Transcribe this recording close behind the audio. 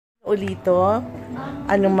uli to?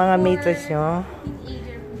 Anong mga mattress nyo?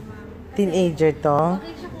 Teenager po, ma'am. Teenager to?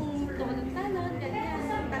 Okay siya kung talon-talon, ganyan,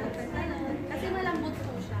 talon-talon. Kasi malambot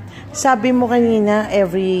po siya. Sabi mo kanina,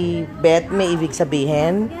 every bed may ibig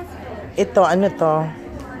sabihin? Yes po. Ito, ano to?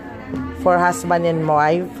 For husband and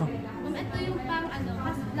wife? Ma'am, ito yung pang kasi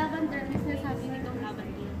lavender, kasi nasabi nitong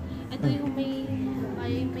lavender. Ito yung may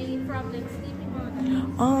problem sleeping mo.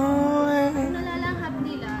 Ang nalalanghap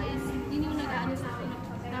nila is, yun yung nag-ano sa akin.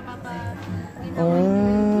 Ito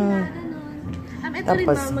rin,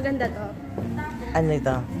 Tapos, ma'am, maganda to. Ano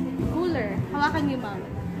ito? Cooler. Hawakan niyo, ma'am.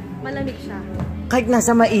 Malamig siya. Kahit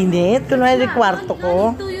nasa mainit, kunwari kwarto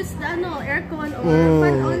ko. To use the aircon or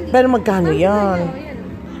fan only. Pero magkano yan?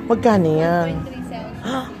 Magkano yan? 1.3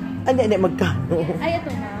 celsius. Hindi, magkano? Ay, ito,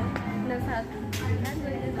 ma'am. Nasa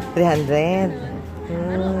 300?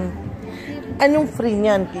 Anong free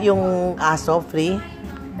niyan? Yung aso, free?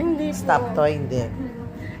 Hindi. Stop toy, hindi.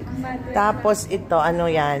 Tapos ito, ano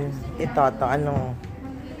yan? Ito, anong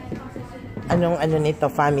nito?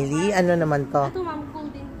 Family? Ano naman to? Ito, ma'am, cool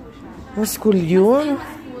din po siya. Mas cool yun?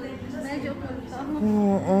 Medyo cool to.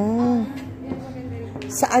 Oo.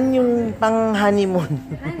 Saan yung pang honeymoon?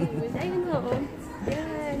 Honeymoon? Ayun, oo.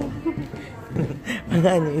 Yan.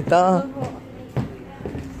 Ano ito?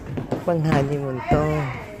 Pang honeymoon to.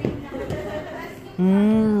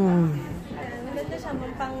 Maganda siya,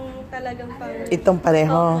 ma'am, pang talagang pang... Itong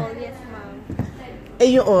pareho? Yes, ma'am.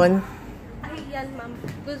 Eh, yun? Ay, yan, ma'am.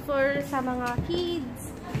 Good for sa mga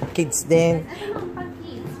kids. Kids din. Ito, ma'am, pang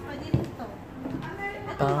kids. Pwede rin ito.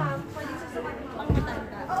 Ito, ma'am, pwede sa pang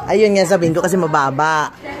matanda. Ayun nga sabihin ko kasi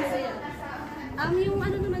mababa. Yung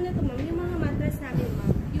ano naman na ito, ma'am, yung mga mattress namin,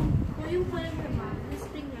 ma'am, yung forever, ma'am, yung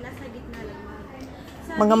spring na nasa gitna lang,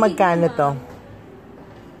 ma'am. Mga magkano to?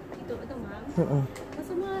 Ito, ma'am.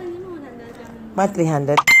 Kasi mga, yun, 100. Mga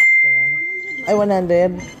 300 up, ganun. Ay,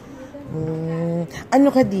 100? Ano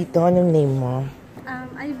ka dito? Anong name mo?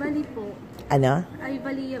 Ivali po. Ano?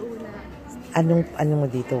 Ivali Yauna. Anong mo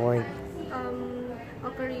dito work?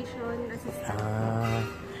 Operation assistant.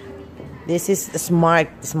 This is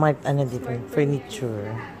smart ano dito?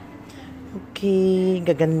 Furniture. Okay,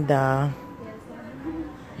 gaganda.